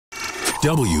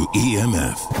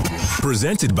WEMF.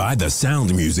 Presented by the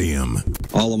Sound Museum.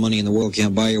 All the money in the world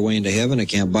can't buy your way into heaven. It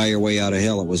can't buy your way out of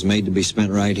hell. It was made to be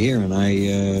spent right here, and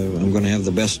I'm going to have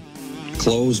the best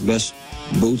clothes, best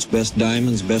boots, best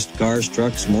diamonds, best cars,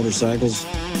 trucks, motorcycles,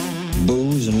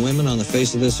 booze, and women on the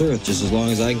face of this earth, just as long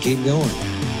as I can keep going.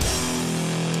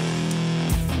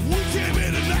 We came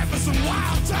here tonight for some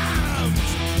wild times,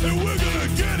 and we're gonna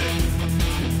get it.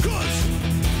 'Cause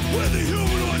we're the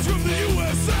humanoids from the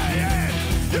USA, and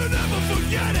you'll never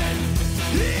forget it.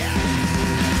 Yeah!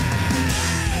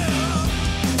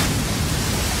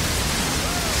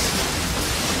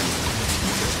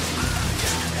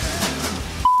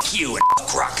 You and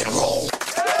rock and roll.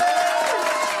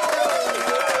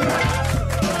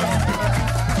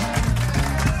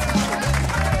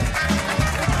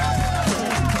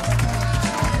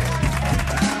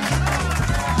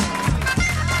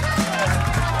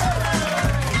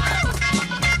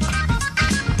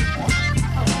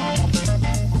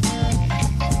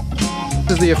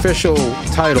 This is the official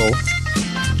title.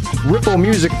 Ripple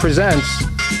Music presents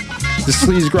the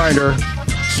Sleazegrinder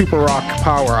Super Rock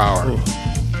Power Hour.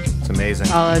 It's amazing.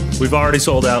 We've already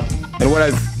sold out. And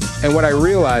what I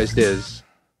realized is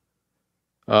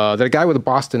that a guy with a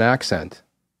Boston accent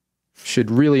should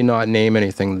really not name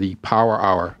anything the Power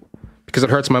Hour because it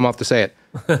hurts my mouth to say it.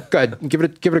 Go ahead, give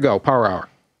it a go. Power Hour.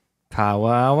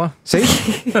 Power hour. See?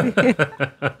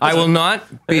 I will not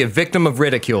be a victim of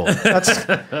ridicule.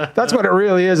 That's what it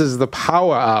really is the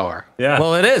Power Hour. Yeah.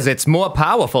 Well, it is. It's more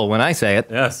powerful when I say it.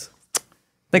 Yes.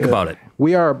 Think about it.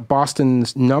 We are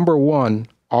Boston's #1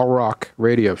 all-rock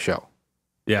radio show.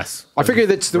 Yes. I figure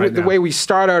that's the way we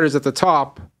start out is at the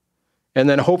top, and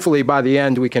then hopefully by the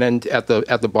end we can end at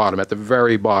the bottom, at the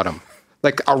very bottom.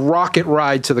 Like a rocket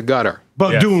ride to the gutter.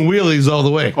 But doing wheelies all the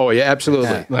way. Oh, yeah, absolutely.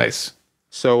 Yeah. Nice.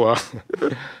 So,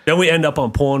 then we end up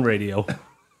on porn radio.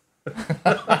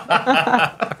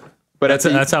 but that's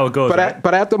how it goes.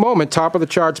 But at the moment, top of the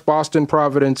charts, Boston,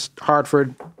 Providence,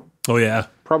 Hartford. Oh, yeah.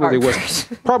 Probably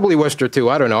Worcester. Probably Worcester, too.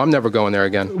 I don't know. I'm never going there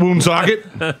again. Woonsocket.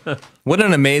 What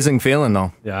an amazing feeling,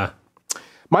 though. Yeah.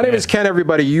 My name is Ken,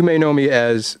 everybody. You may know me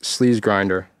as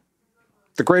Sleazegrinder.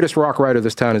 The greatest rock writer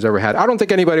this town has ever had. I don't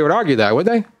think anybody would argue that, would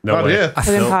they? No way. Yeah.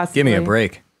 No. Give me a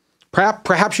break.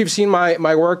 Perhaps you've seen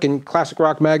my work in Classic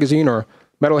Rock Magazine or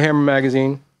Metal Hammer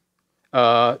Magazine,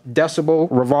 Decibel,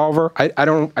 Revolver. I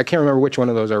can't remember which one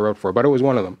of those I wrote for, but it was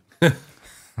one of them.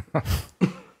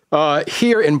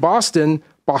 Here in Boston,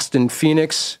 Boston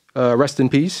Phoenix, rest in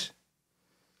peace.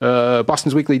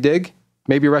 Boston's Weekly Dig,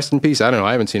 maybe rest in peace. I don't know.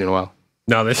 I haven't seen it in a while.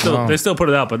 No, they still put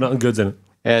it out, but nothing good's in it.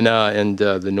 And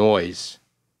the Noise.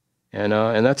 And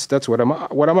that's what I'm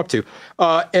up to.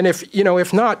 And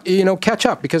if not, catch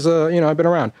up because I've been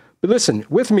around. But listen,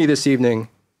 with me this evening,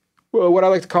 what I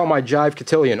like to call my jive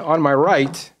cotillion. On my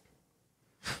right,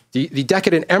 the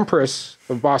decadent empress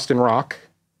of Boston rock.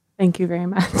 Thank you very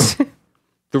much.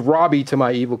 The Robbie to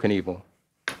my Evel Knievel.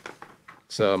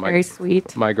 So very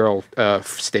sweet. My girl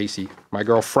Stacy. My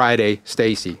girl Friday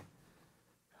Stacy.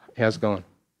 How's it going?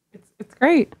 It's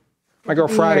great. My Girl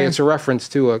Friday, it's a reference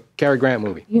to a Cary Grant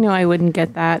movie. I wouldn't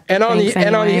get that. And on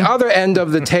the other end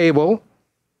of the table,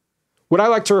 what I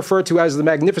like to refer to as the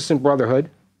Magnificent Brotherhood.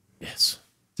 Yes.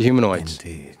 The Humanoids.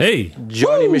 Indeed. Hey.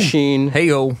 Johnny Machine.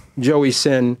 Hey-o. Joey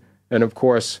Sin. And of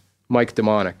course, Mike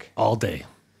Demonic. All day.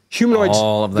 Humanoids.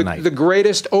 All of the night. The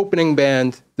greatest opening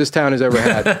band this town has ever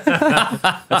had.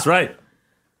 That's right.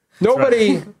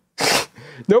 Nobody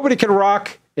can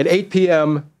rock an 8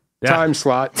 p.m. time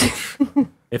slot.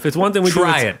 If it's one thing we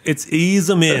Try do, it. it's ease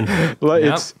them in.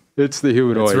 It's the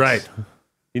Humanoids. That's right.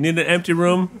 You need an empty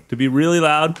room to be really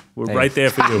loud. We're right there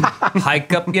for you.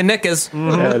 Hike up your knickers.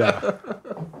 And,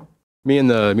 me and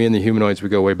the Humanoids, we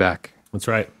go way back. That's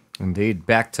right. Indeed.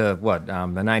 Back to what? The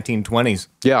 1920s.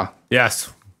 Yeah.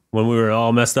 Yes. When we were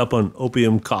all messed up on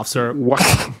opium cough syrup.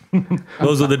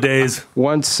 Those are the days.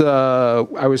 Once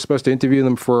I was supposed to interview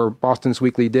them for Boston's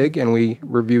Weekly Dig, and we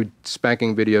reviewed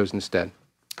spanking videos instead.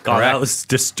 God, that was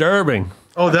disturbing.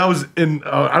 Oh, that was in,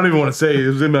 I don't even want to say, it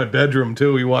was in my bedroom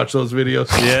too. We watched those videos.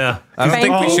 Yeah. I don't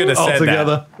think we should have said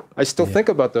that. I still think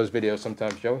about those videos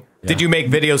sometimes, Joey. Yeah. Did you make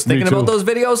videos thinking about those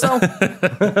videos, though?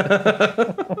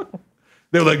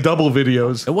 They were like double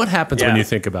videos. And what happens when you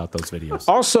think about those videos?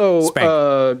 Also,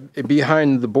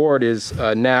 behind the board is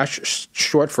Nash,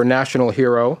 short for National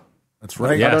Hero. That's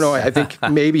right. I don't know. I think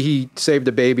maybe he saved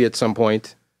a baby at some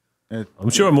point. I'm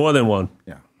sure more than one.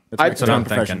 Yeah. That's what I'm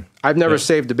thinking. I've never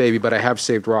saved a baby, but I have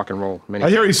saved rock and roll many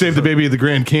times. I hear he saved the baby at the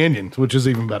Grand Canyon, which is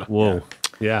even better. Whoa.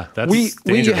 Yeah, that's we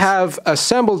dangerous. have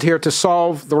assembled here to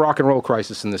solve the rock and roll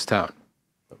crisis in this town.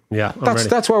 Yeah,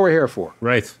 That's what we're here for.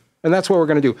 Right. And that's what we're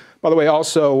going to do. By the way,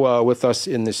 also with us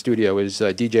in the studio is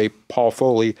DJ Paul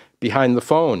Foley behind the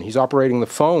phone. He's operating the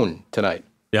phone tonight.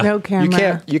 Yeah. No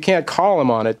camera. You can't call him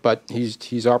on it, but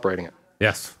he's operating it.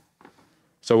 Yes.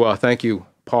 So thank you,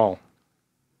 Paul.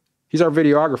 He's our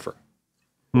videographer.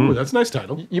 Ooh, that's a nice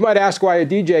title. You might ask why a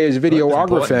DJ is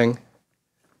videographing,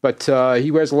 but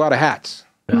he wears a lot of hats.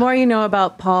 The more you know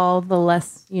about Paul, the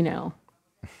less you know.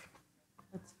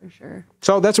 That's for sure.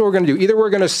 So that's what we're going to do. Either we're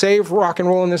going to save rock and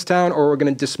roll in this town, or we're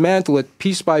going to dismantle it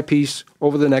piece by piece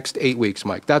over the next 8 weeks,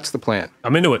 Mike. That's the plan.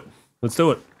 I'm into it. Let's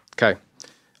do it. Okay.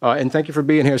 And thank you for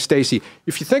being here, Stacy.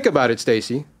 If you think about it,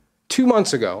 Stacy, 2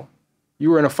 months ago, you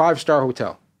were in a 5-star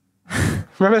hotel.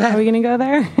 Remember that? Are we gonna go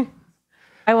there?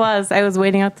 I was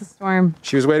waiting out the storm.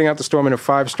 She was waiting out the storm in a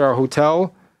 5-star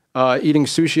hotel, eating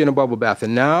sushi in a bubble bath.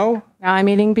 And now I'm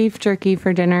eating beef jerky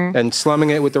for dinner. and slumming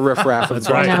it with the riffraff of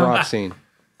the right. Boston rock scene.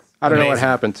 I don't know what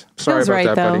happened. Sorry Feels about right,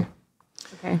 that, though.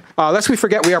 buddy. Okay. Lest we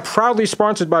forget, we are proudly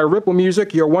sponsored by Ripple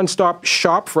Music, your one-stop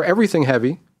shop for everything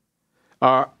heavy.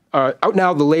 Out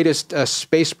now, the latest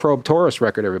Space Probe Taurus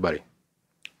record, everybody.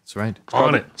 That's right.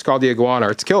 On it. It's called the Iguana.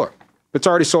 It's killer. It's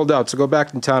already sold out, so go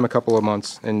back in time a couple of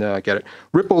months and get it.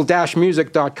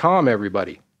 Ripple-music.com,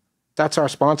 everybody. That's our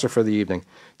sponsor for the evening.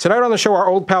 Tonight on the show, our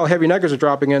old pal Heavy Neckers are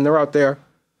dropping in. They're out there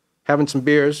having some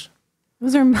beers.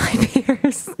 Those are my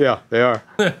beers. Yeah, they are.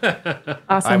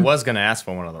 Awesome. I was going to ask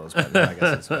for one of those, but I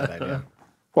guess it's a bad idea.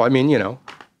 Well, I mean, you know,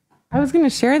 I was gonna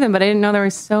share them, but I didn't know there were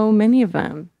so many of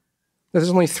them. there's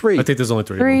only 3. I think there's only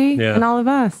 3. Three, Of them. and all of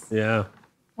us. Yeah.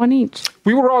 One each.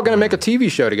 We were all going to make a TV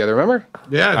show together, remember?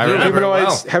 Yeah, I dude. remember.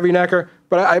 Humanoids, Wow. Heavy Necker.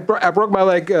 But I broke my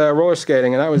leg roller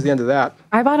skating, and that was the end of that.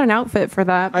 I bought an outfit for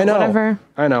that. I know. Whatever.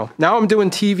 I know. Now I'm doing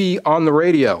TV on the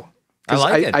radio. 'Cause I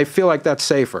like it. I feel like that's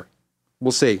safer.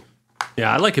 We'll see.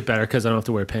 Yeah, I like it better because I don't have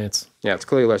to wear pants. Yeah, it's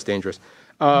clearly less dangerous.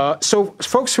 So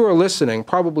folks who are listening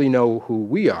probably know who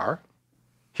we are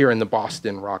here in the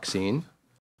Boston rock scene.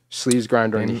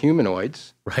 Sleazegrinder and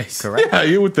Humanoids. Right. Correct. Yeah,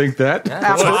 you would think that.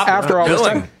 After all this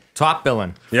Billing. time, Top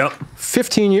billing. Yep.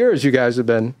 15 years you guys have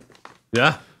been.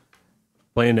 Yeah.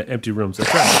 Playing the empty rooms.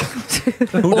 That's right.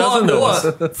 Who doesn't know us?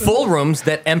 Or full rooms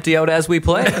that empty out as we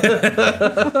play.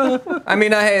 I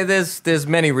mean, there's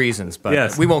many reasons, but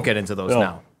Yes. we won't get into those No.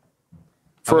 now.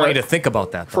 I want you to think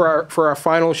about that. Though. For our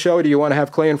final show, do you want to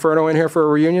have Clay Inferno in here for a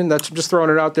reunion? That's just throwing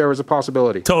it out there as a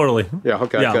possibility. Totally. Yeah,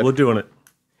 okay, Yeah, good. we're doing it.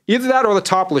 Either that or the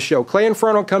topless show. Clay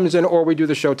Inferno comes in, or we do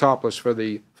the show topless for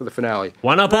the finale.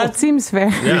 Why not That both? seems fair.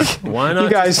 Yeah. Why not? You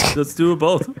guys- Let's do it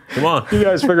both. Come on. You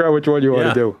guys figure out which one you want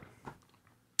Yeah. to do.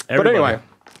 Everybody. But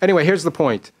anyway, here's the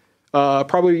point.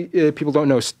 Probably people don't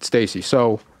know Stacy.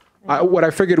 So what I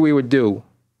figured we would do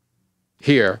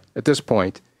here at this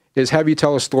point is have you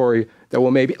tell a story that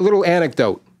will maybe a little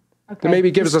anecdote Okay. that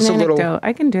maybe gives Just us an a little anecdote.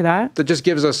 I can do that. that just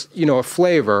gives us a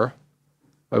flavor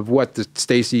of what the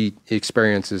Stacy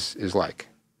experience is like.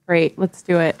 Great. Let's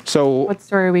do it. So What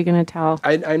story are we going to tell?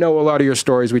 I know a lot of your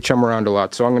stories. We chum around a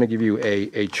lot, so I'm going to give you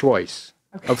a choice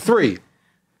of 3.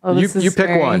 Oh, you this is you pick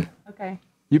scary. one. Okay.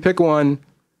 You pick one.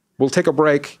 We'll take a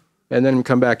break, and then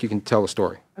come back. You can tell a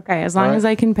story. Okay. As long right. as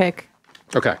I can pick.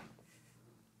 Okay. All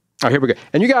right, here we go.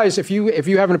 And you guys, if you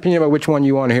have an opinion about which one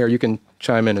you want to hear, you can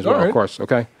chime in as well, right. of course.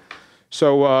 Okay.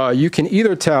 So you can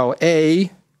either tell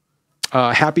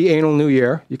Happy Anal New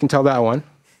Year. You can tell that one.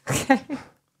 Can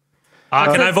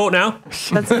I vote now?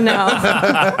 That's a no.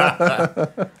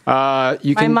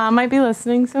 You My can mom might be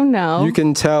listening, so no. you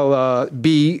can tell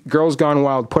B Girls Gone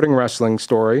Wild pudding wrestling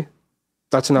story.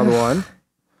 That's another one.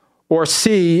 Or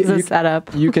C, It's a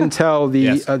setup. you can tell the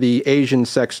Yes. the Asian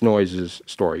sex noises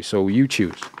story. So you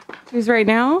choose. Choose right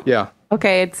now? Yeah.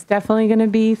 Okay, it's definitely going to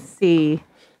be C.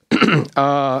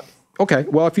 Okay.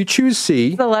 Well, if you choose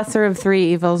C, The lesser of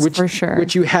 3 evils, for sure.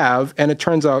 which you have, and it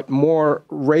turns out more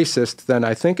racist than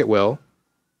I think it will.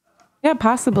 Yeah,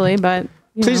 possibly, but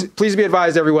you know. Please be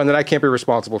advised, everyone, that I can't be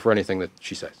responsible for anything that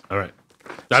she says. All right.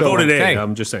 I voted okay. A.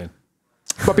 I'm just saying.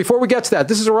 But before we get to that,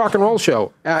 this is a rock and roll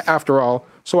show, after all.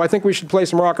 So I think we should play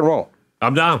some rock and roll.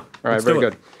 I'm down. All right, Let's very do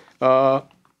it. good.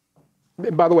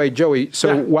 By the way, Joey,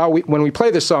 so when we play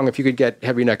this song, if you could get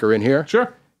Heavy Necker in here,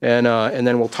 Sure. and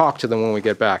then we'll talk to them when we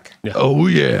get back. Oh,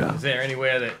 yeah. Is there any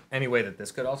way that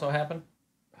this could also happen?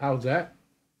 How's that?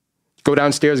 Go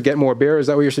downstairs and get more beer. Is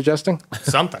that what you're suggesting?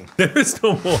 Something. There is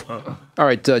no more. All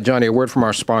right, Johnny, a word from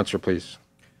our sponsor, please.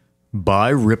 Buy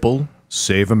Ripple,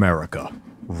 save America.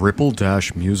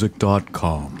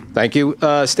 Ripple-music.com. Thank you,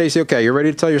 Stacy. Okay, you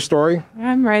ready to tell your story?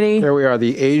 I'm ready. Here we are,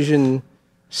 the Asian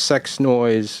sex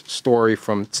noise story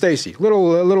from Stacy.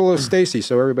 Little Stacy,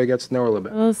 so everybody gets to know her a little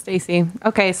bit. Little Stacy.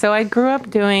 Okay, so I grew up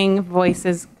doing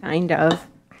voices, kind of.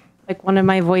 Like one of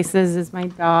my voices is my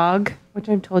dog, which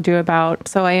I've told you about.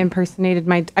 So I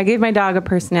gave my dog a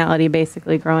personality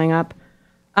basically growing up.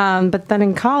 But then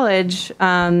in college,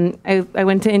 I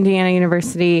went to Indiana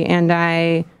University and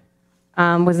I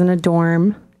was in a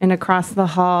dorm, and across the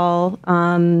hall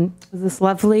was this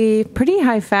lovely, pretty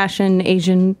high fashion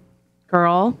Asian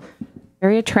girl,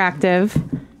 very attractive.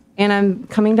 And I'm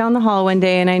coming down the hall one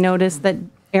day and I noticed that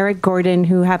Eric Gordon,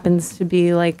 who happens to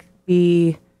be like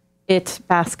the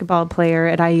basketball player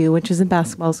at IU, which is a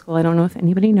basketball school. I don't know if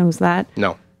anybody knows that.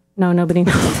 No. No, nobody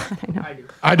knows that. I know.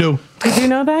 I do. You do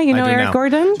know that? You know Eric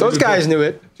Gordon? Those guys knew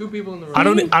it. Two people in the room. I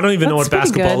don't even know That's what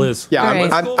basketball pretty good. is. Yeah,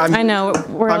 All right. I know.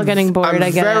 We're all getting bored.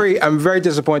 I get it. I'm very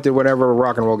disappointed whenever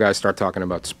rock and roll guys start talking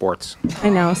about sports. I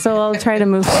know. So I'll try to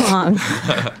move along.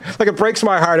 Like it breaks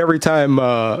my heart every time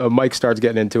Mike starts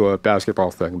getting into a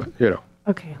basketball thing, but you know.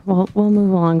 Okay. Well, we'll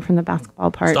move along from the basketball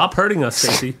part. Stop hurting us,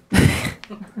 Stacy.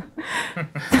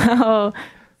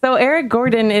 So Eric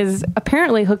Gordon is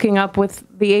apparently hooking up with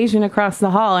the Asian across the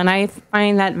hall, and I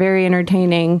find that very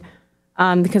entertaining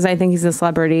because I think he's a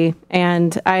celebrity.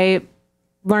 And I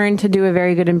learned to do a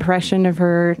very good impression of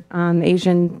her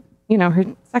Asian, her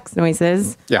sex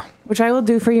noises. Yeah. Which I will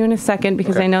do for you in a second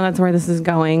because I know that's where this is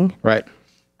going. Right.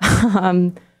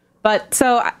 But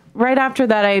so right after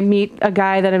that, I meet a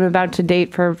guy that I'm about to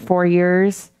date for 4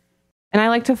 years. And I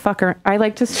like to I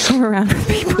like to screw around with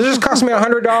people. This just cost me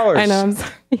 $100. I know, I'm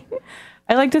sorry.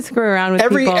 I like to screw around with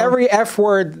people. Every F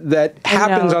word that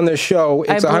happens on this show,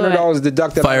 it's $100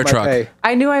 deducted Fire out of my truck. pay.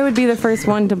 I knew I would be the first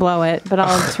one to blow it, but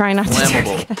I'll try not to do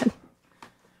it again.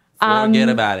 Forget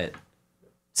about it.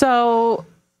 So,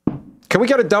 Can we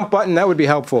get a dump button? That would be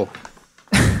helpful.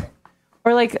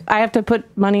 or like I have to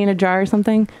put money in a jar or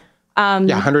something.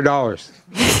 Yeah, $100.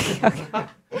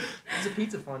 It's a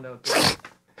pizza fund out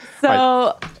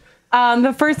So,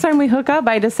 the first time we hook up,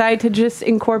 I decide to just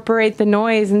incorporate the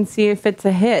noise and see if it's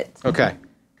a hit. Okay.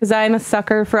 Because I'm a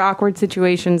sucker for awkward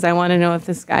situations. I want to know if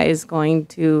this guy is going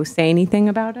to say anything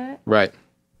about it. Right.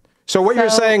 So what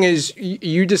you're saying is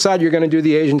you decide you're going to do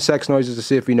the Asian sex noises to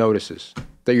see if he notices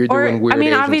that you're doing weird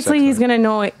Asian obviously sex he's going to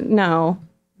know,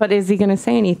 but is he going to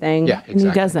say anything? Yeah, exactly. And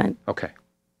he doesn't. Okay.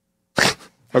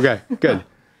 Okay, good.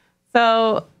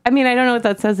 So, I don't know what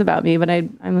that says about me, but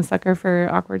I'm a sucker for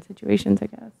awkward situations, I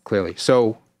guess. Clearly.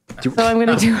 So I'm going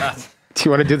to do it. Do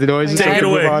you want to do the noises? Okay. Take it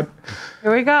away.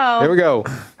 Here we go. Here we go.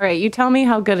 All right, you tell me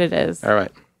how good it is. All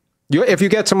right. If you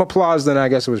get some applause, then I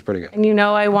guess it was pretty good. And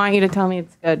I want you to tell me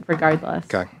it's good regardless.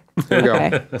 Okay. Here we go.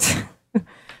 Okay.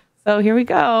 So here we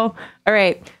go. All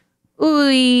right. Ooh,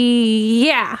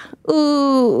 yeah.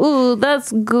 Ooh,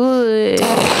 that's good.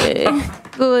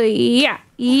 Ooh, yeah,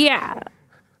 yeah.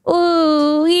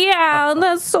 Ooh, yeah,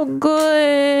 that's so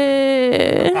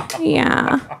good.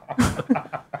 Yeah.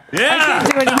 Yeah.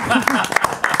 Do it anymore.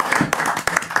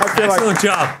 Excellent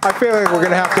job. I feel like we're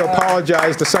going to have to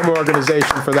apologize to some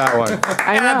organization for that one.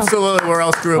 I know. Absolutely, we're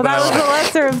all screwed. Well, that was the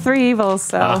lesser of three evils,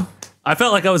 so. I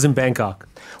felt like I was in Bangkok.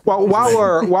 Well, while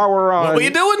we're on, What were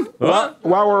you doing? While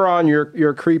we're on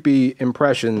your creepy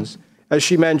impressions, as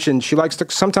she mentioned,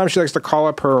 sometimes she likes to call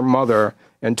up her mother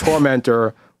and torment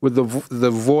her with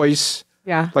the voice,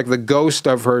 like the ghost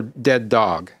of her dead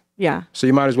dog. Yeah. So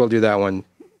you might as well do that one.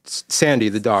 Sandy,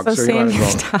 the dog. So Sandy's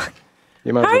Sandy's dog.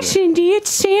 You might as Hi, well. Shindy. It's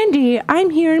Sandy. I'm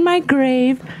here in my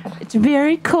grave. It's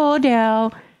very cold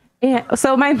out. Yeah.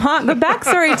 So my mom, the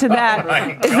backstory to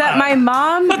that is that my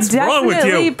mom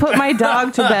definitely put my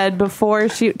dog to bed before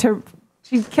she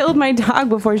killed my dog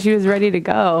before she was ready to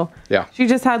go. Yeah. She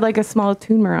just had like a small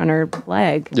tumor on her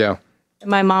leg. Yeah. And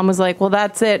my mom was like, well,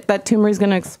 that's it. That tumor is going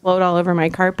to explode all over my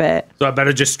carpet. So I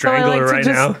better just strangle her right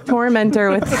now. Torment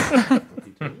her with.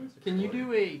 Can you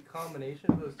do a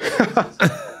combination of those two?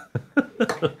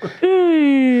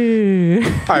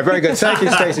 All right, very good. Thank you,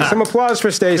 Stacy. Some applause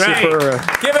for Stacy Great. for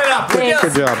Give it up.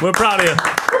 good job. We're proud of you.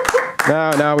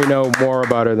 Now we know more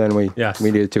about her than we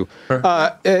needed to.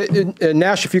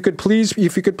 Nash, if you could play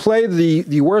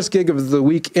the worst gig of the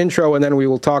week intro, and then we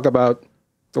will talk about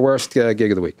the worst gig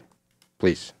of the week,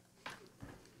 please.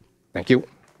 Thank you.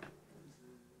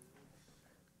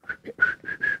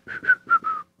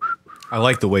 I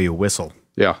like the way you whistle.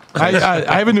 Yeah. I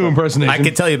have a new impersonation. I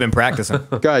can tell you've been practicing.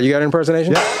 God, you got an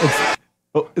impersonation? Yeah,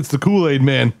 it's the Kool-Aid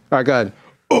Man. All right, go ahead.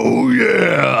 Oh,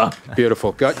 yeah.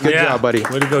 Beautiful. Good job, buddy.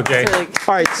 Way to go, Jay. All right. We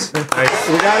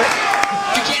got it.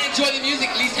 If you can't enjoy the music,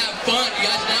 at least have fun.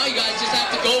 You guys just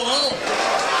have to go home.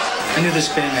 I knew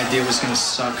this band idea was going to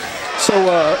suck. So,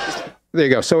 there you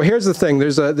go. So here's the thing.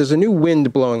 There's a new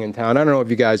wind blowing in town. I don't know if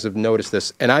you guys have noticed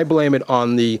this, and I blame it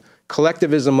on the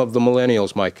collectivism of the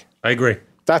millennials, Mike. I agree.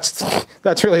 That's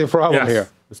really the problem here.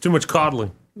 There's too much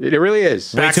coddling. It really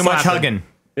is. Way too much hugging.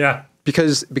 Yeah.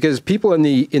 Because people in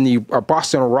the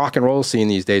Boston rock and roll scene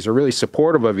these days are really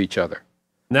supportive of each other.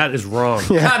 And that is wrong.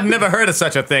 I've never heard of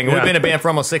such a thing. We've been a band for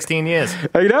almost 16 years.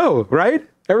 I know, right?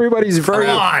 Everybody's very...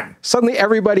 Come on. Suddenly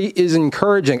everybody is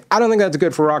encouraging. I don't think that's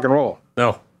good for rock and roll.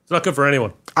 No, it's not good for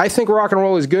anyone. I think rock and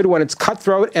roll is good when it's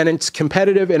cutthroat and it's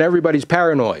competitive and everybody's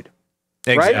paranoid.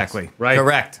 Exactly. Right.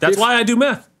 Correct. That's why I do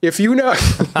meth. If you know...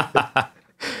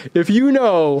 if you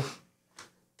know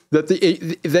that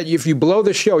that if you blow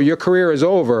the show, your career is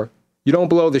over, you don't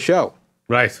blow the show.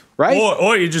 Right. Right?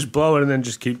 Or you just blow it and then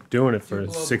just keep doing it for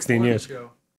 16 years.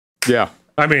 Yeah.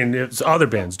 I mean, other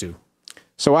bands do.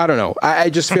 So I don't know. I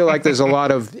just feel like there's a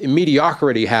lot of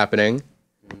mediocrity happening,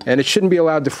 and it shouldn't be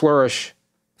allowed to flourish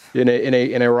in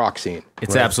a rock scene.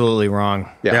 It's absolutely wrong.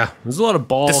 Yeah. There's a lot of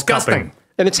ball Disgusting. cupping.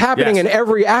 And it's happening in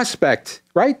every aspect,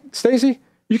 right, Stacy?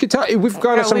 You can tell. We've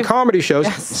gone to some comedy shows.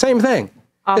 Yes. Same thing.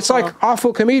 Awful. It's like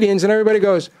awful comedians, and everybody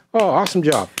goes, "Oh, awesome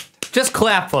job." Just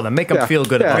clap for them. Make them feel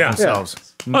good about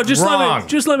themselves. Oh, just Wrong.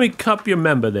 let me cup your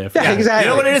member there. For Yeah, you. exactly.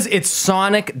 You know what it is? It's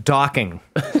sonic docking.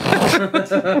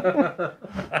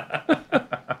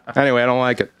 Anyway, I don't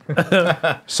like it.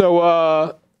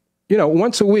 So,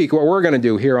 once a week, what we're going to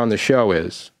do here on the show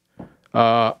is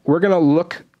we're going to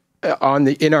look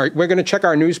we're going to check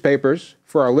our newspapers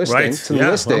for our listings. Right. And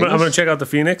Yeah. listings. I'm going to check out the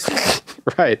Phoenix.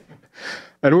 Right.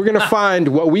 And we're going to find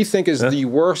what we think is the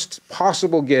worst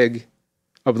possible gig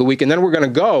of the week. And then we're going to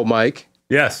go, Mike,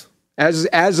 Yes. as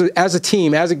a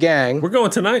team, as a gang. We're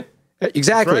going tonight.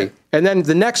 Exactly. Right. And then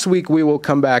the next week we will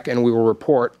come back and we will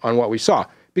report on what we saw.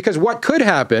 Because what could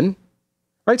happen,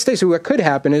 right, Stacy, what could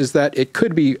happen is that it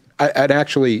could be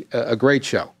actually a great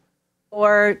show.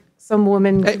 Or some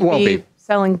woman It won't be.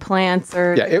 selling plants,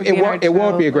 or Yeah, it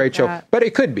won't be a great show, but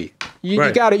it could be. You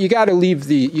Right. got to leave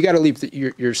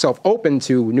yourself open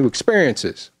to new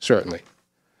experiences, certainly.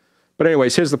 But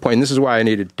anyways, here's the point. This is why I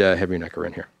needed Heavy Necker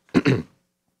in here.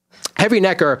 Heavy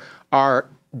Necker are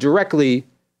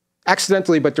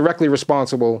accidentally but directly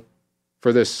responsible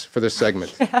for this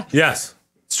segment. Yes.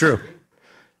 It's true.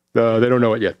 They don't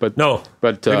know it yet, but they're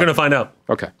going to find out.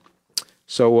 Okay,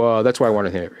 so that's why I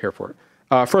wanted to hear for it.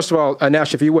 First of all,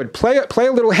 Nash, if you would play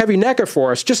a little Heavy Necker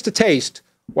for us, just a taste,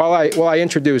 while I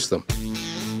introduce them.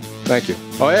 Thank you.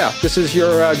 Oh yeah, this is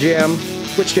your jam.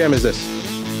 Which jam is this?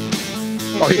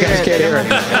 Oh, you guys can't hear it.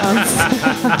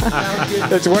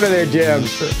 It's one of their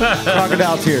jams.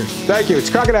 Crocodile Tears. Thank you. It's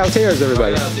Crocodile Tears,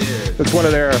 everybody. It's one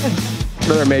of their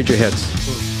major hits.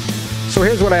 So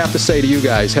here's what I have to say to you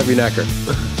guys, Heavy Necker.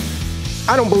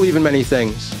 I don't believe in many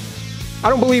things. I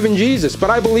don't believe in Jesus, but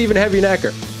I believe in Heavy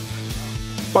Necker.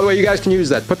 By the way, you guys can use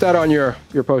that. Put that on your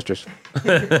posters.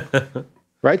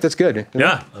 Right? That's good.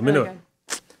 Yeah, I'm into it.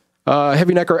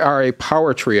 Heavy Necker are a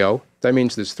power trio. That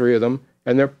means there's three of them.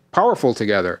 And they're powerful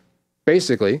together,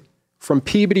 basically, from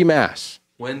Peabody, Mass.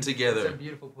 When together. It's a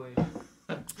beautiful place.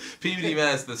 Peabody,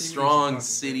 Mass, the strong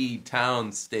city,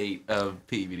 town, state of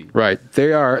Peabody. Right.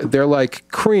 They're like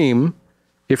Cream,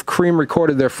 if Cream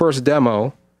recorded their first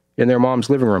demo in their mom's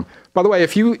living room. By the way,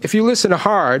 if you listen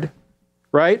hard,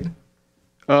 right,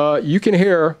 you can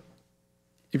hear,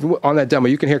 on that demo,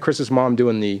 you can hear Chris's mom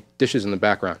doing the dishes in the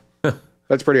background.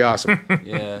 That's pretty awesome.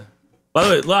 Yeah. By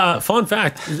the way, fun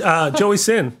fact, Joey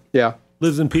Sin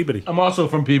lives in Peabody. I'm also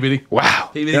from Peabody. Wow.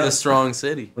 Peabody, the strong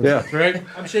city. Yeah. Right?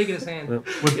 I'm shaking his hand.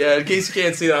 Yeah, in case you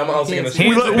can't see that, I'm also going to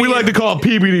We like to call it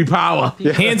Peabody Power.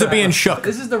 Hands are being shook.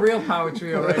 This is the real power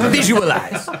trio right now.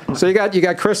 Visualize. So you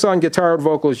got Chris on guitar and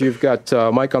vocals, you've got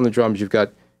Mike on the drums, you've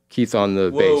got Keith on the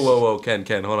bass. Whoa, Ken,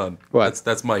 hold on. What?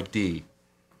 That's Mike D.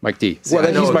 Mike D. See, Well,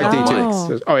 I know he's Mike D too.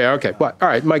 Oh. Oh yeah, okay. But all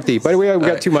right, Mike D. But we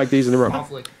got two Mike Ds in the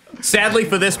room. Sadly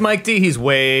for this Mike D, he's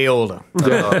way older.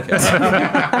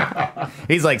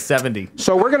 He's like 70.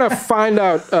 So we're gonna find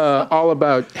out all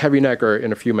about Heavy Necker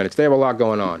in a few minutes. They have a lot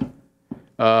going on.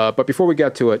 But before we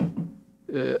get to it,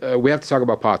 we have to talk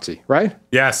about Potsy, right?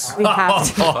 Yes. We have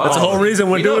to. That's the whole reason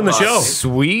we're doing the show.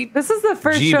 Sweet. This is the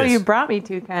first show Jeebus. you brought me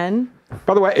to, Ken.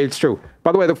 By the way, it's true.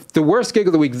 By the way, the worst gig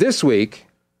of the week this week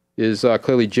is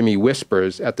clearly Jimmy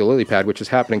Whispers at the Lily Pad, which is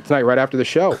happening tonight right after the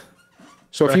show.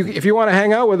 So if you want to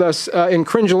hang out with us and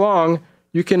cringe along,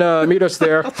 you can meet us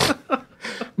there.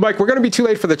 Mike, we're going to be too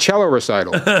late for the cello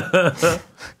recital. But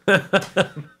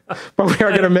we are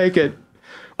going to make it.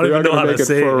 I don't even know how to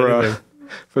say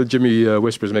for Jimmy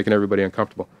Whispers, making everybody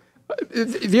uncomfortable.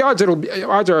 The odds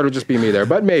are it'll just be me there,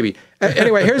 but maybe.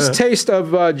 Anyway, here's a taste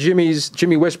of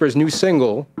Jimmy Whispers' new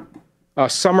single,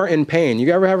 "Summer in Pain."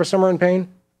 You ever have a summer in pain?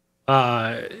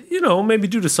 Maybe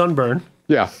due to sunburn.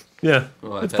 Yeah. Yeah,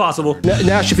 it's possible.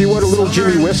 Nash, if you would, a little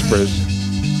Jimmy Whispers.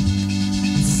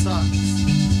 Sucks.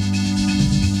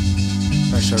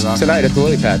 shut it off. Tonight at the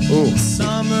Lily Pad. Ooh.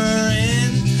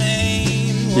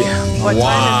 Yeah. What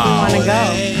time does we want to go?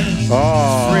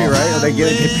 Oh. Free, right? They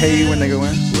pay you when they go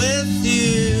in?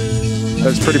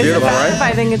 That's pretty beautiful, right?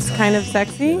 I think it's kind of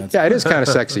sexy. Yeah, it is kind of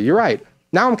sexy. You're right.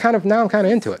 Now I'm kind of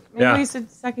into it. Maybe we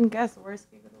should second guess the worst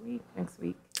gig of the week next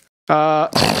week.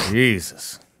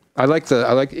 Jesus. I like.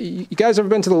 You guys ever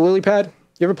been to the Lily Pad?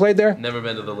 You ever played there? Never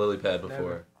been to the Lily Pad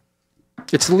before.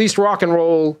 It's the least rock and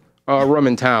roll room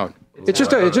in town. It's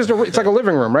like a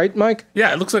living room, right, Mike?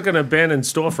 Yeah, it looks like an abandoned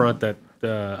storefront that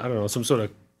I don't know, some sort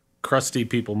of crusty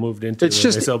people moved into. They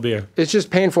sell beer. It's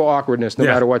just painful awkwardness, no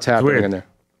matter what's happening in there.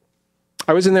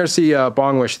 I was in there to see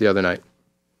Bong Wish the other night.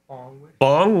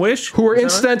 Bong Wish? Who were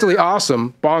incidentally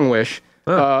awesome, Bong Wish.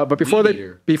 But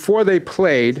before they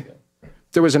played,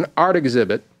 there was an art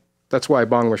exhibit. That's why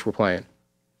Bong Wish were playing.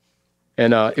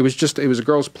 And it was a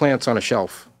girl's plants on a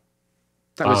shelf.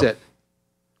 That was it.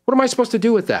 What am I supposed to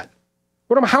do with that?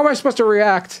 How am I supposed to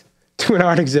react to an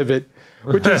art exhibit,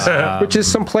 which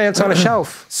is some plants on a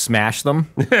shelf? Smash them.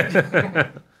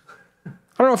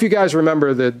 I don't know if you guys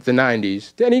remember the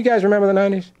 90s. Do any of you guys remember the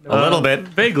 90s? A little bit.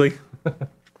 Vaguely.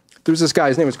 There was this guy,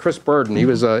 his name was Chris Burden. He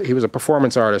was a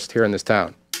performance artist here in this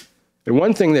town. And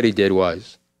one thing that he did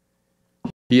was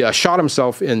he shot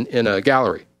himself in a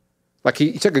gallery. Like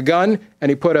he took a gun and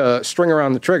he put a string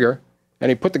around the trigger and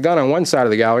he put the gun on one side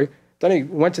of the gallery. Then he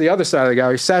went to the other side of the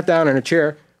gallery, sat down in a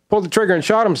chair, pulled the trigger and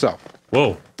shot himself.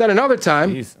 Whoa. Then another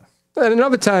time,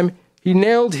 he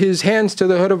nailed his hands to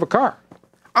the hood of a car.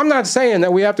 I'm not saying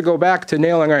that we have to go back to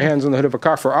nailing our hands on the hood of a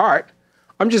car for art.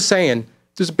 I'm just saying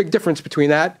there's a big difference between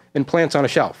that and plants on a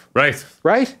shelf. Right.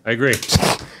 Right? I agree.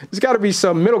 There's got to be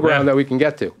some middle ground that we can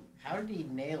get to. How did he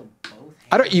nail both?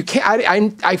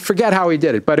 I forget how he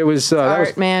did it, but it was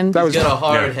art, man. He's got a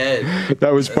hard head.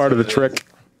 That was part of the trick.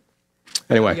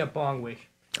 Anyway. You got Bong Wish.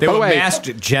 They were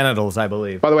masked genitals, I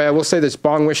believe. By the way, I will say this: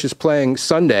 Bong Wish is playing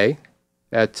Sunday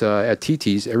at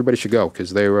TT's. Everybody should go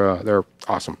because they're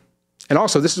awesome. And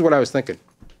also, this is what I was thinking.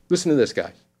 Listen to this,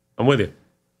 guys. I'm with you.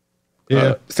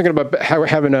 Yeah. Thinking about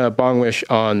having a Bong Wish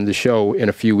on the show in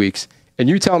a few weeks, and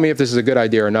you tell me if this is a good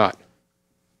idea or not.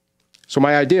 So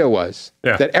my idea was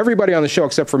that everybody on the show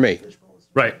except for me,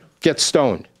 gets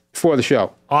stoned before the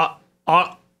show.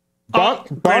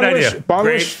 Great idea.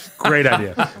 Great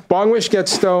idea. Bong Wish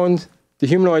gets stoned. The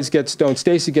Humanoids get stoned.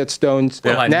 Stacy gets stoned.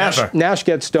 Yeah. Nash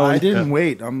gets stoned. I didn't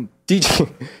wait.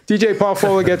 DJ Paul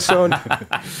Foley gets stoned.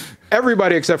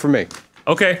 Everybody except for me.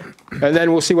 Okay. And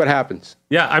then we'll see what happens.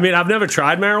 Yeah, I mean, I've never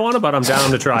tried marijuana, but I'm down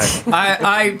to try it.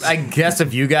 I guess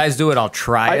if you guys do it, I'll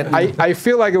try it. I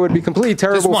feel like it would be completely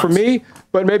terrible for me,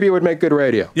 but maybe it would make good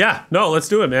radio. Yeah, no, let's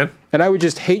do it, man. And I would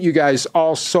just hate you guys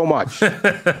all so much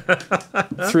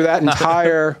through that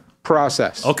entire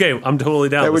process. Okay, I'm totally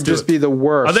down. That would just be the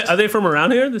worst. Are they from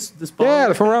around here? Yeah,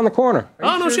 they're from around the corner.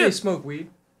 Are you no sure shit. They smoke weed?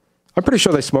 I'm pretty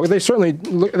sure they smoke. They certainly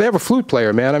they have a flute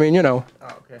player, man. I mean, you know. Oh,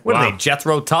 okay. What are they,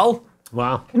 Jethro Tull?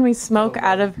 Wow. Can we smoke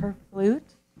out of her flute?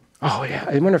 Oh, yeah.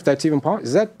 I wonder if that's even possible.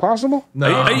 Is that possible?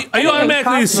 No. Are you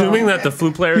automatically assuming that the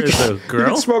flute player is a girl? You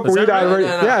can smoke weed out of her.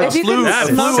 Yeah, If you can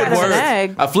smoke out of an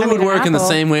egg. A flute would work in the apple.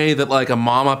 same way that like a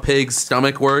mama pig's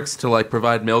stomach works to like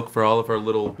provide milk for all of her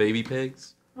little baby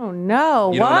pigs. Oh,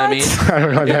 no. You know what I mean? I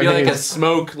don't know what It'd that be like means. a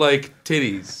smoke like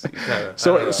titties.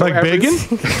 So like bacon?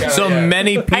 So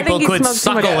many people you smoke could too much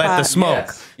suckle at the pot. smoke.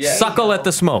 Yes. Suckle at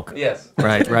the smoke. Yes.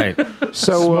 Right.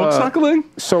 So Smoke suckling?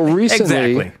 So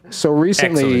recently,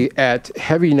 Exactly. at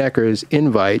Heavy Necker's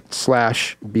invite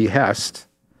 / behest,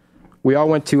 we all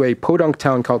went to a podunk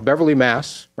town called Beverly,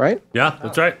 Mass. Right? Yeah,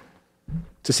 that's right.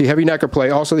 To see Heavy Necker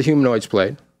play. Also, the Humanoids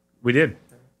played. We did.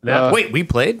 Wait, we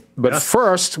played? But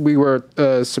first, we were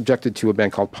subjected to a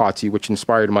band called Potsy, which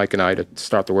inspired Mike and I to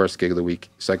start the Worst Gig of the Week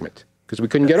segment because we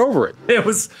couldn't get over it. It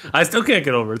was. I still can't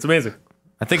get over it. It's amazing.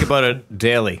 I think about it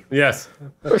daily. Yes.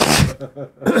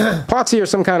 Potsy are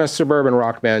some kind of suburban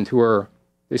rock band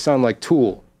they sound like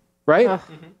Tool, right? I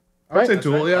would say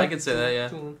Tool, yeah. I can say that,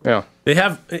 yeah. Yeah. They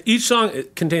have each song.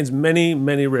 It contains many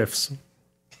riffs.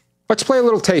 Let's play a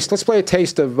little taste. Let's play a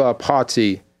taste of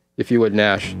Potsy, if you would,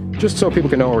 Nash, just so people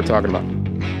can know what we're talking about.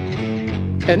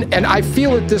 And I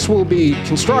feel that this will be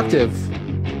constructive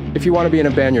if you want to be in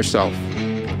a band yourself.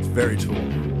 It's very Tool.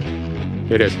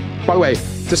 It is. By the way,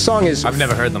 this song is... I've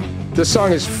never heard them. This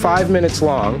song is 5 minutes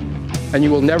long, and you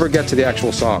will never get to the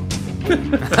actual song.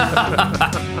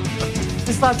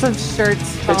 Just lots of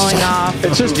shirts falling off.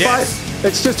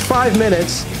 It's just 5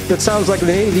 minutes that sounds like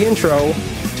the intro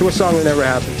to a song that never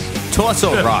happens.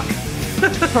 Torso rock.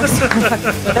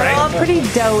 They're all pretty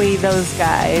doughy, those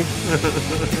guys.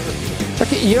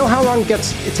 Okay, you know how long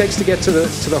it takes to get to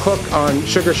the hook on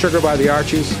Sugar Sugar by the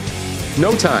Archies?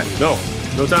 No time. No.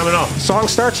 No time at all. Song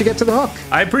starts, you get to the hook.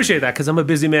 I appreciate that because I'm a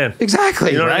busy man.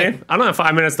 Exactly. You know what I right? mean? I don't have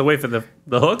 5 minutes to wait for the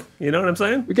hook. You know what I'm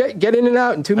saying? We get in and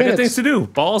out in 2 I minutes. got things to do.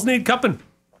 Balls need cupping.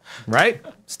 Right?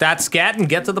 Stat scat and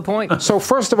get to the point. So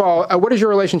first of all, what is your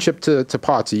relationship to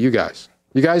Potsy, you guys?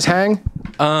 You guys hang?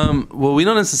 Well, we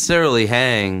don't necessarily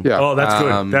hang. Yeah. Oh, that's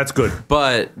good. That's good.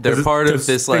 But they're part of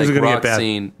this like things are gonna rock get bad.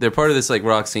 scene. They're part of this like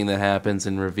rock scene that happens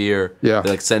in Revere. Yeah.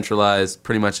 They're like centralized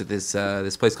pretty much at this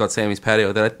this place called Sammy's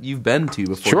Patio that you've been to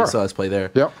before. Sure. You saw us play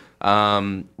there. Yep.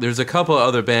 There's a couple of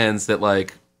other bands that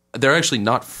like they're actually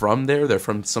not from there. They're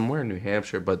from somewhere in New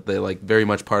Hampshire, but they're like very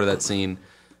much part of that scene.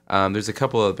 There's a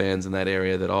couple of bands in that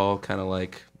area that all kind of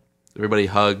like everybody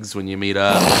hugs when you meet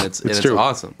up, and it's true.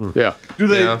 awesome. Yeah. Do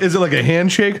they? You know? Is it like a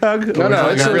handshake hug? No, no,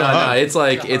 it's a real hug. No, it's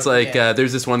like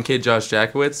there's this one kid, Josh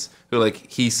Jackowitz, who like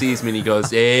he sees me and he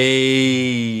goes,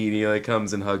 "Hey," and he like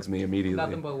comes and hugs me immediately.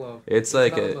 Nothing but love. It's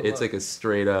like a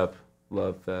straight up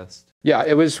love fest. Yeah,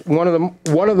 it was one of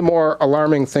the more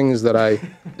alarming things that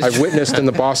I've witnessed in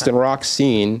the Boston rock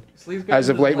scene as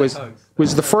of late was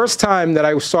the first time that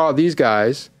I saw these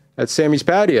guys at Sammy's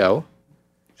Patio,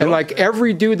 and like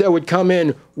every dude that would come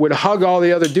in would hug all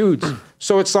the other dudes.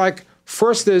 So it's like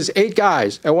first there's 8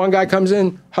 guys, and one guy comes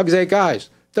in, hugs 8 guys.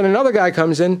 Then another guy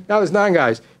comes in, now there's 9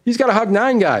 guys. He's got to hug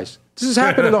 9 guys. This is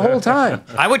happening the whole time.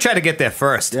 I would try to get there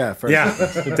first. Yeah, first. Yeah,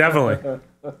 definitely.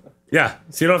 Yeah,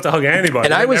 so you don't have to hug anybody.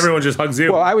 And Everyone just hugs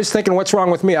you. Well, I was thinking, what's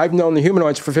wrong with me? I've known the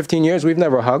Humanoids for 15 years. We've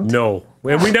never hugged. No,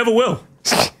 and we never will.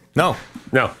 No.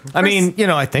 No. I mean,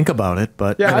 I think about it,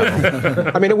 but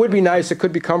Yeah, I mean, it would be nice. It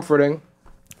could be comforting.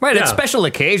 right, Yeah. at special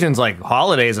occasions like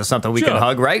holidays or something, we Sure. can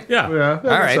hug, right? Yeah. Yeah. All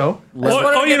right. So. Or,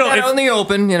 Get that out in the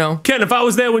open, Ken, if I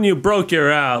was there when you broke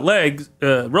your legs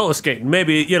roller skating,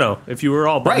 maybe, if you were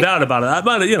all bummed Right. out about it, I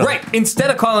might have, Right.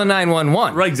 Instead of calling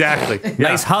 911. Right, exactly. Yeah.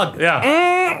 Nice hug.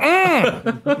 Yeah.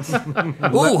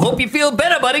 Ooh, hope you feel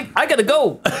better, buddy. I gotta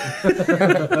go.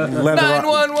 Leather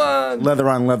 911. leather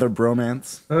on leather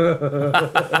bromance.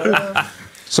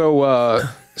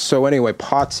 So anyway,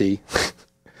 Potsy.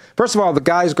 First of all, the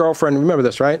guy's girlfriend, remember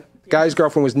this, right? The guy's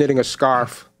girlfriend was knitting a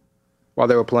scarf while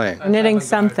they were playing. Knitting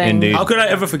something. Indeed. How could I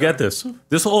ever forget this?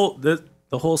 The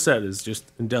whole set is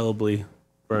just indelibly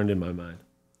burned in my mind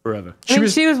forever. She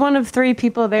was one of 3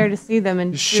 people there to see them,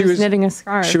 and she was knitting a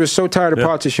scarf. She was so tired of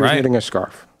Potsy, she was knitting a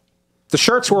scarf. The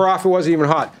shirts were off. It wasn't even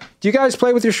hot. Do you guys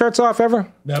play with your shirts off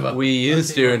ever? Never. We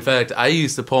used to. In fact, I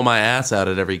used to pull my ass out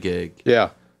at every gig. Yeah.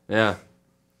 Yeah.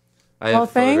 I Whole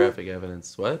have thing? photographic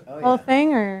evidence. What? Whole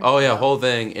thing, or Oh yeah, whole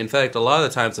thing. In fact, a lot of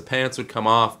the times the pants would come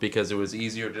off because it was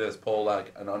easier to just pull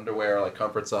like an underwear, like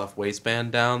comfort soft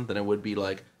waistband down than it would be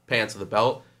like pants with a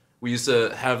belt. We used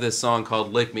to have this song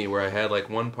called "Lick Me" where I had like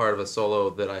one part of a solo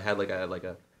that I had like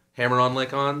a hammer-on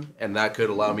lick on, and that could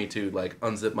allow me to like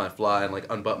unzip my fly and like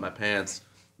unbutton my pants,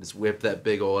 just whip that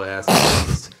big old ass, and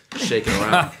just shake it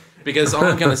around. Because all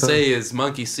I'm gonna say is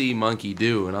monkey see, monkey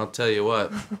do, and I'll tell you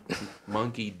what,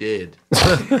 monkey did.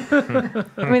 I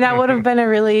mean, that would have been a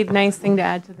really nice thing to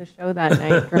add to the show that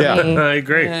night for me. I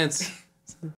agree. Yeah,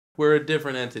 we're a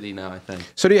different entity now, I think.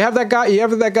 So do you have that guy? You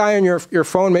have that guy on your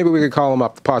phone? Maybe we could call him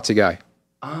up, the Potsy guy.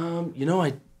 I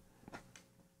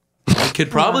could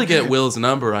probably get Will's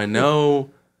number. I know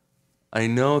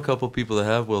a couple people that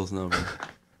have Will's number.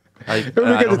 It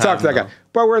would be good to talk to that guy.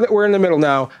 But we're in the middle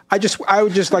now. I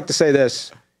would just like to say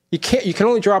this: you can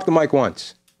only drop the mic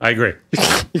once. I agree.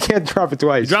 You can't drop it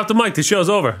twice. You drop the mic, the show's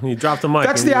over. You drop the mic.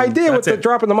 That's the idea with the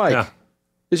dropping the mic. Yeah.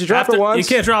 Is you drop it once. You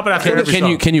can't drop it after every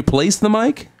song. Can you place the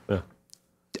mic? Yeah.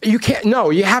 You can't.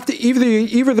 No, you have to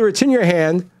either it's in your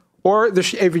hand or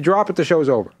if you drop it, the show's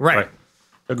over. Right.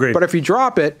 Agreed. But if you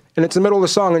drop it and it's the middle of the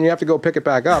song and you have to go pick it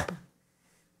back up,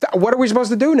 what are we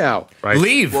supposed to do now? Right.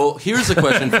 Leave. Well, here's a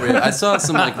question for you. I saw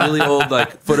some like really old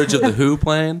like footage of the Who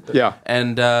playing. Yeah.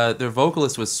 And their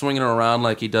vocalist was swinging it around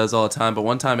like he does all the time, but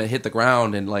one time it hit the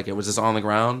ground and like it was just on the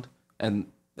ground. And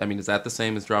I mean, is that the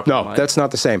same as dropping the No, mic? that's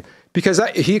not the same because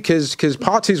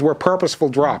Potsy's were purposeful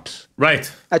drops.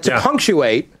 Right. To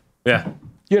punctuate. Yeah.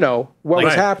 What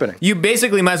was happening. You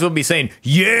basically might as well be saying,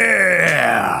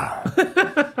 yeah.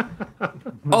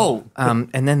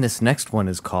 And then this next one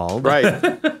is called.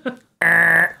 Right.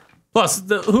 Plus,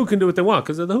 the Who can do what they want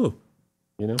because they're the Who.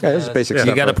 Yeah, this is basic stuff.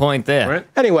 You got a point there. Right?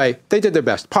 Anyway, they did their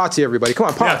best. Potsy, everybody. Come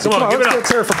on, Potsy. Yeah, come on, give it up. Let's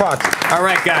hear it for Potsy. All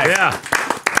right, guys. Yeah.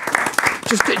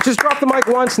 Just drop the mic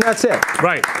once and that's it.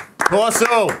 Right.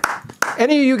 Also.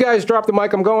 Any of you guys drop the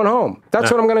mic, I'm going home. That's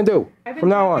what I'm going to do from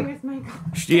now on.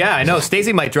 Yeah, I know.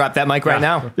 Stacy might drop that mic right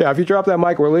now. Yeah, if you drop that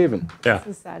mic, we're leaving. Yeah. It's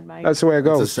a sad mic. That's the way it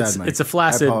goes. It's a sad mic. It's a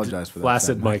flaccid, I apologize for that.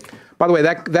 flaccid mic. By the way,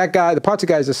 that guy, the Potsy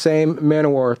guy, is the same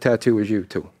Man-O-War tattoo as you,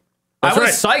 too. I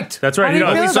was psyched. That's right. How do you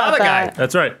We feel saw about the guy. that?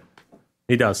 That's right.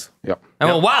 He does. Yep. I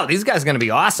went, wow, these guys are going to be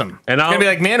awesome. And it's going to be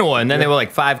like Manowar. And then they were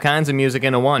like 5 kinds of music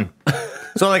into one.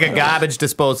 So like a garbage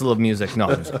disposal of music. No,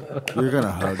 You're going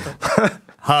to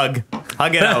hug.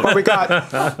 Hug it out. But we got.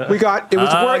 It was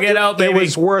Hug worth it out, baby. It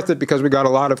was worth it because we got a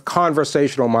lot of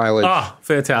conversational mileage. Oh,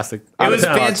 fantastic. It was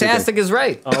fantastic is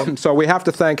right. So we have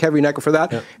to thank Heavy Necker for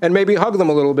that, and maybe hug them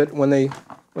a little bit when they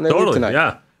leave tonight.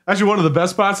 Yeah. Actually, one of the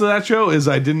best spots of that show is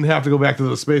I didn't have to go back to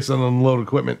the space and unload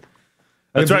equipment.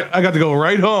 That's right. I got to go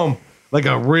right home like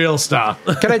a real star.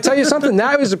 Can I tell you something?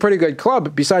 That was a pretty good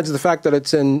club. Besides the fact that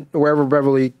it's in wherever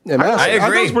Beverly. I agree. I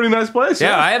thought it was a pretty nice place.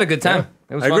 Yeah, I had a good time.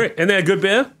 It was I fun. agree. And they had good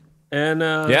beer. And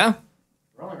yeah.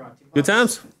 Good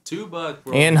times. $2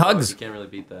 for And $2. hugs. You can't really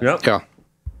beat that. Yep. Yeah.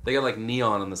 They got like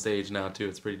neon on the stage now too.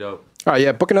 It's pretty dope. All right,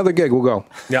 yeah. Book another gig. We'll go.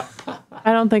 Yeah.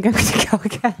 I don't think I'm going to go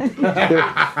again. You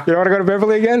don't want to go to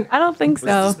Beverly again? I don't think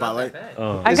so. Spotlight.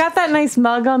 I got that nice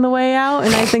mug on the way out,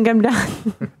 and I think I'm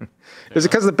done. Is it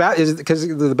because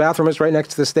the bathroom is right next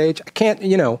to the stage? I can't.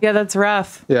 Yeah, that's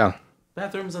rough. Yeah.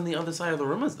 Bathroom's on the other side of the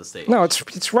room as the stage. No,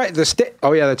 it's right. The stage.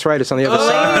 Oh yeah, that's right. It's on the other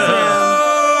side.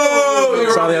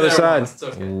 It's on the other side. It's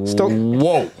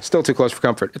okay. Still too close for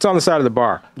comfort. It's on the side of the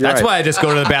bar. You're That's right. why I just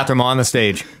go to the bathroom on the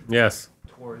stage. Yes.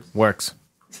 Works.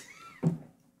 All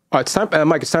right, it's time,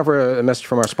 Mike. It's time for a message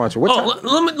from our sponsor. What's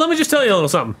Let me just tell you a little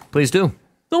something. Please do.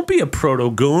 Don't be a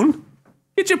proto goon.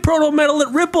 Get your proto metal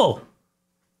at Ripple.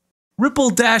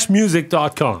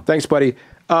 Ripple-music.com. Thanks, buddy.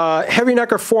 Heavy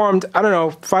Necker formed, I don't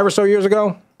know, 5 or so years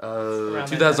ago?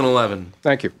 2011.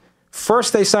 Thank you.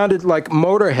 First, they sounded like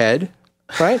Motorhead,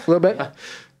 right? A little bit.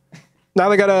 Now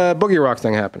they got a boogie rock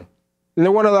thing happening. And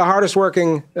they're one of the hardest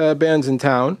working bands in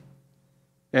town.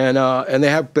 And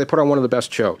they put on one of the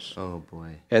best shows. Oh,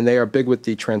 boy. And they are big with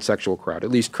the transsexual crowd.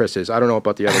 At least Chris is. I don't know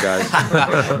about the other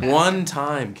guys. One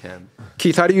time, Ken.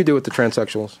 Keith, how do you do with the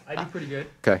transsexuals? I do pretty good.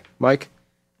 Okay. Mike?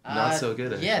 Not so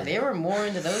good. Actually. Yeah, they were more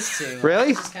into those two. Really? I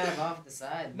was just kind of off the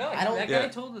side. No, I don't. that guy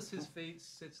told us his face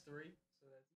sits 3.